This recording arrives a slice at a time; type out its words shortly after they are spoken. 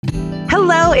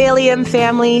Hello, Allium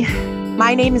family.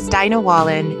 My name is Dinah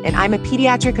Wallen, and I'm a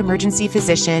pediatric emergency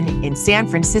physician in San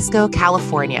Francisco,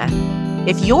 California.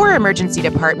 If your emergency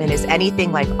department is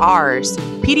anything like ours,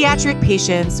 pediatric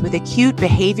patients with acute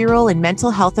behavioral and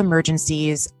mental health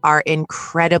emergencies are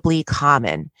incredibly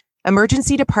common.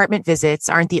 Emergency department visits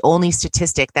aren't the only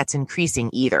statistic that's increasing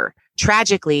either.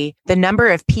 Tragically, the number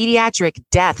of pediatric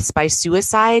deaths by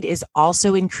suicide is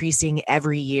also increasing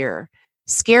every year.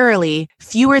 Scarily,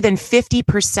 fewer than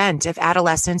 50% of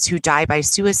adolescents who die by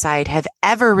suicide have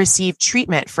ever received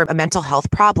treatment for a mental health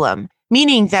problem,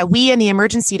 meaning that we in the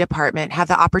emergency department have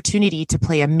the opportunity to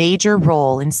play a major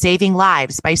role in saving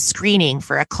lives by screening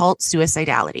for occult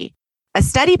suicidality. A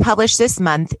study published this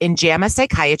month in JAMA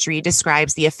Psychiatry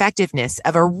describes the effectiveness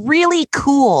of a really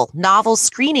cool novel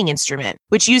screening instrument,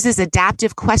 which uses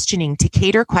adaptive questioning to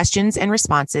cater questions and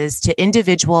responses to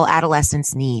individual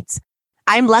adolescents' needs.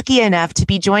 I'm lucky enough to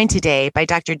be joined today by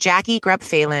Dr. Jackie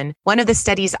Grubb-Phelan, one of the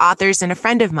study's authors and a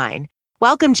friend of mine.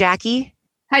 Welcome, Jackie.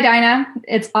 Hi, Dinah.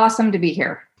 It's awesome to be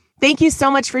here. Thank you so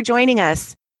much for joining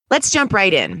us. Let's jump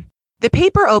right in. The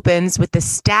paper opens with the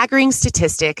staggering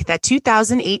statistic that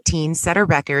 2018 set a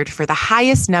record for the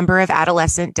highest number of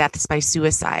adolescent deaths by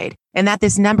suicide, and that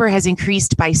this number has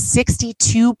increased by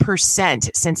 62%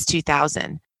 since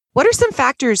 2000. What are some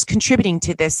factors contributing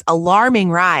to this alarming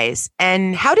rise,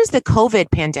 and how does the COVID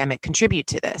pandemic contribute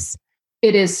to this?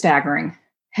 It is staggering.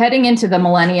 Heading into the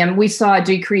millennium, we saw a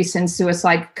decrease in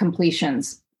suicide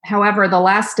completions. However, the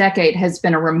last decade has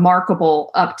been a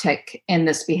remarkable uptick in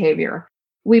this behavior.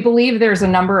 We believe there's a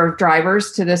number of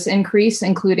drivers to this increase,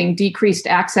 including decreased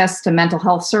access to mental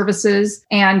health services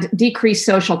and decreased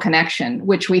social connection,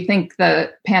 which we think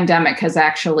the pandemic has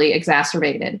actually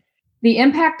exacerbated. The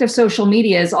impact of social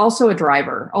media is also a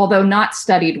driver, although not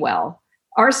studied well.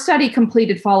 Our study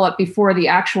completed follow-up before the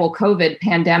actual COVID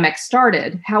pandemic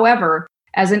started. However,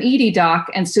 as an ED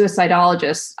doc and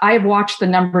suicidologist, I have watched the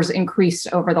numbers increase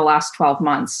over the last 12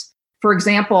 months. For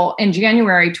example, in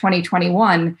January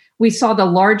 2021, we saw the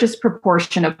largest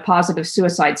proportion of positive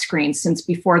suicide screens since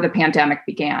before the pandemic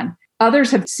began. Others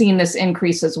have seen this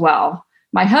increase as well.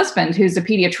 My husband, who's a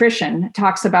pediatrician,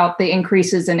 talks about the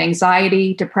increases in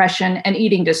anxiety, depression, and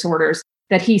eating disorders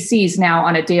that he sees now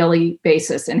on a daily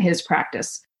basis in his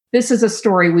practice. This is a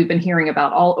story we've been hearing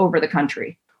about all over the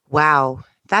country. Wow,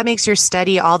 that makes your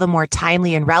study all the more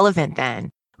timely and relevant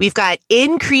then. We've got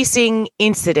increasing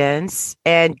incidence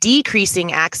and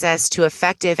decreasing access to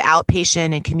effective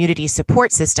outpatient and community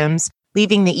support systems,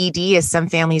 leaving the ED as some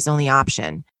families' only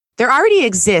option. There already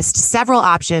exist several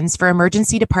options for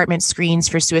emergency department screens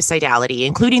for suicidality,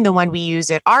 including the one we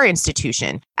use at our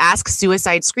institution, Ask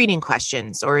Suicide Screening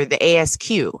Questions, or the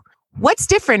ASQ. What's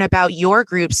different about your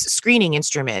group's screening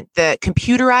instrument, the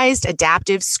Computerized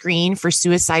Adaptive Screen for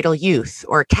Suicidal Youth,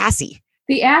 or CASSY?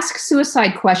 The Ask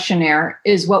Suicide questionnaire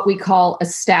is what we call a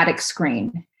static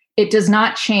screen. It does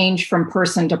not change from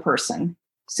person to person.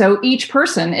 So each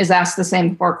person is asked the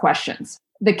same 4 questions.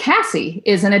 The CASSY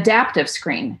is an adaptive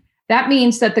screen. That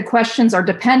means that the questions are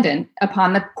dependent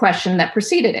upon the question that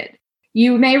preceded it.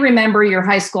 You may remember your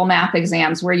high school math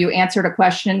exams where you answered a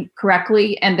question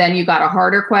correctly and then you got a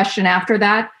harder question after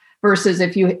that, versus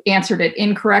if you answered it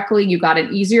incorrectly, you got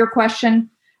an easier question.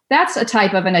 That's a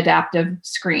type of an adaptive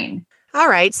screen. All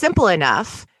right, simple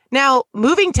enough. Now,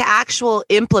 moving to actual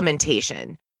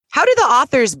implementation, how do the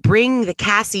authors bring the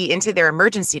CASSY into their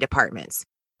emergency departments?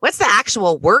 What's the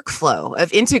actual workflow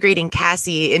of integrating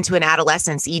CASSY into an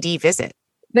adolescent's ED visit?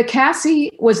 The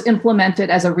CASSY was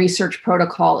implemented as a research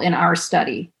protocol in our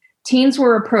study. Teens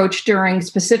were approached during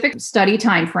specific study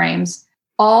timeframes.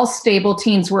 All stable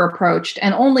teens were approached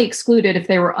and only excluded if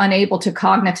they were unable to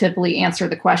cognitively answer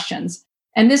the questions.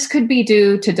 And this could be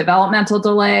due to developmental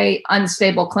delay,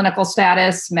 unstable clinical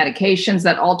status, medications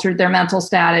that altered their mental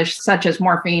status, such as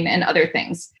morphine and other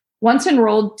things. Once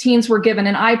enrolled, teens were given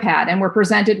an iPad and were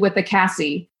presented with the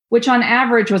CASSY, which on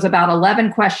average was about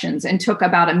 11 questions and took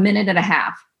about a minute and a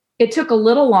half. It took a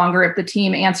little longer if the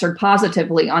team answered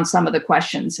positively on some of the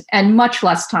questions, and much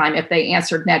less time if they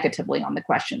answered negatively on the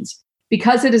questions.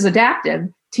 Because it is adaptive,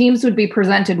 teams would be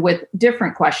presented with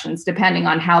different questions depending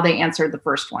on how they answered the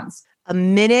first ones. A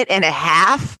minute and a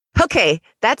half? Okay,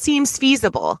 that seems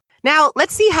feasible. Now,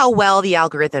 let's see how well the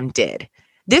algorithm did.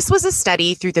 This was a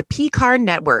study through the PCAR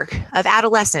network of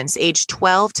adolescents aged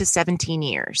 12 to 17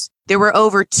 years. There were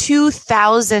over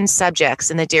 2,000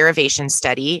 subjects in the derivation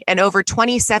study and over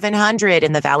 2,700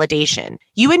 in the validation.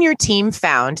 You and your team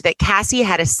found that CASSY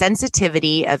had a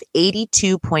sensitivity of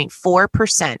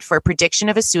 82.4% for prediction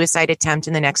of a suicide attempt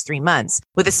in the next 3 months,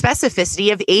 with a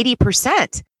specificity of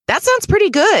 80%. That sounds pretty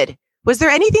good. Was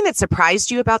there anything that surprised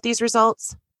you about these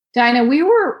results? Dinah, we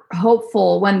were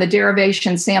hopeful when the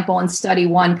derivation sample in study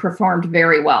 1 performed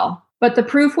very well, but the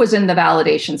proof was in the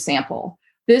validation sample.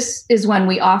 This is when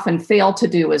we often fail to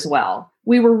do as well.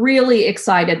 We were really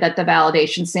excited that the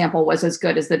validation sample was as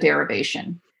good as the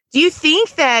derivation. Do you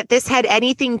think that this had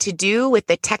anything to do with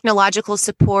the technological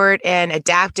support and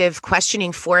adaptive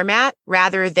questioning format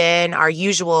rather than our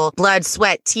usual blood,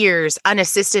 sweat, tears,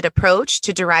 unassisted approach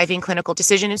to deriving clinical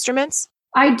decision instruments?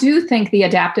 I do think the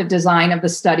adaptive design of the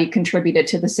study contributed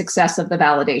to the success of the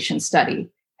validation study.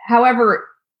 However,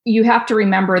 you have to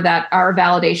remember that our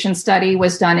validation study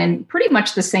was done in pretty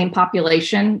much the same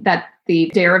population that the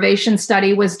derivation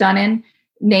study was done in,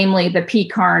 namely the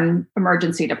PCARN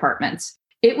emergency departments.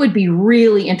 It would be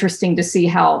really interesting to see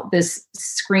how this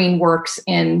screen works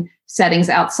in settings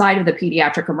outside of the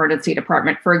pediatric emergency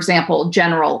department, for example,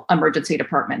 general emergency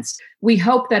departments. We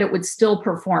hope that it would still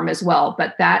perform as well,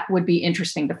 but that would be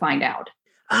interesting to find out.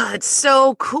 Oh, it's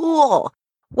so cool.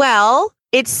 Well,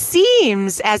 it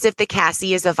seems as if the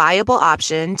CASI is a viable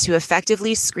option to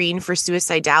effectively screen for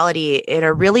suicidality in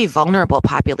a really vulnerable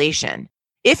population.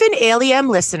 If an ALIM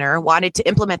listener wanted to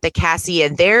implement the CASI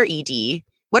in their ED,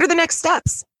 what are the next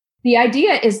steps? The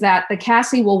idea is that the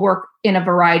CASI will work in a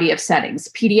variety of settings,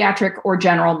 pediatric or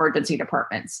general emergency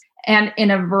departments, and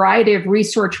in a variety of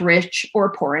research-rich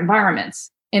or poor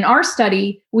environments. In our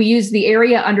study, we use the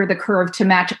area under the curve to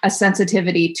match a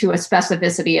sensitivity to a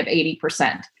specificity of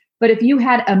 80%. But if you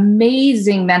had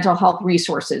amazing mental health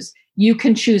resources, you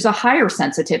can choose a higher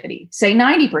sensitivity, say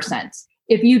 90%.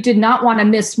 If you did not want to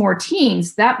miss more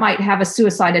teens that might have a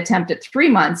suicide attempt at 3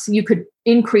 months, you could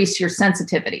increase your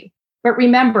sensitivity. But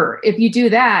remember, if you do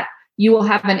that, you will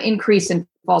have an increase in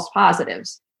false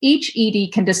positives. Each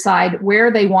ED can decide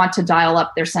where they want to dial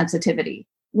up their sensitivity.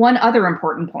 One other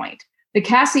important point, the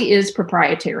CASI is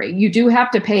proprietary. You do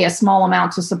have to pay a small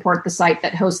amount to support the site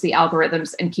that hosts the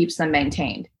algorithms and keeps them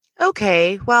maintained.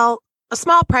 Okay, well, a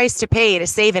small price to pay to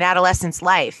save an adolescent's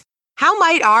life. How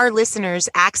might our listeners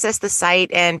access the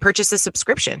site and purchase a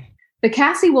subscription? The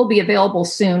CASI will be available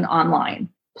soon online.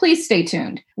 Please stay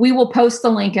tuned. We will post the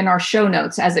link in our show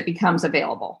notes as it becomes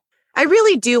available. I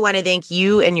really do want to thank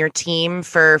you and your team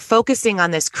for focusing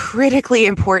on this critically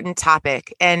important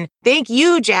topic. And thank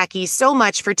you, Jackie, so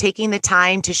much for taking the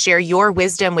time to share your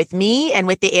wisdom with me and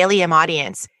with the ALIM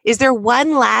audience. Is there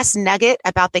one last nugget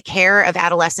about the care of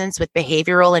adolescents with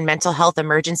behavioral and mental health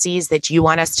emergencies that you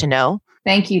want us to know?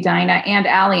 Thank you, Dinah and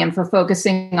ALIM, for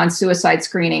focusing on suicide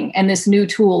screening and this new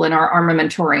tool in our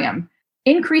armamentarium.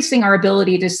 Increasing our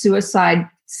ability to suicide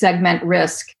segment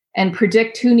risk and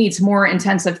predict who needs more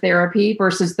intensive therapy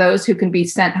versus those who can be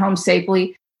sent home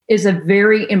safely is a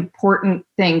very important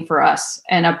thing for us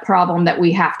and a problem that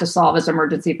we have to solve as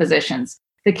emergency physicians.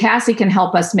 The CASI can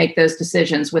help us make those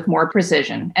decisions with more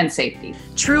precision and safety.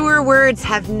 Truer words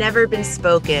have never been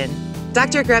spoken.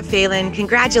 Dr. Groep-Velen,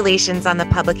 congratulations on the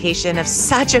publication of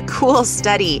such a cool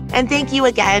study. And thank you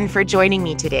again for joining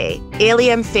me today.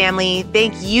 ALIM family,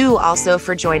 thank you also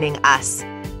for joining us.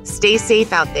 Stay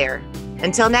safe out there.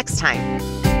 Until next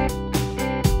time.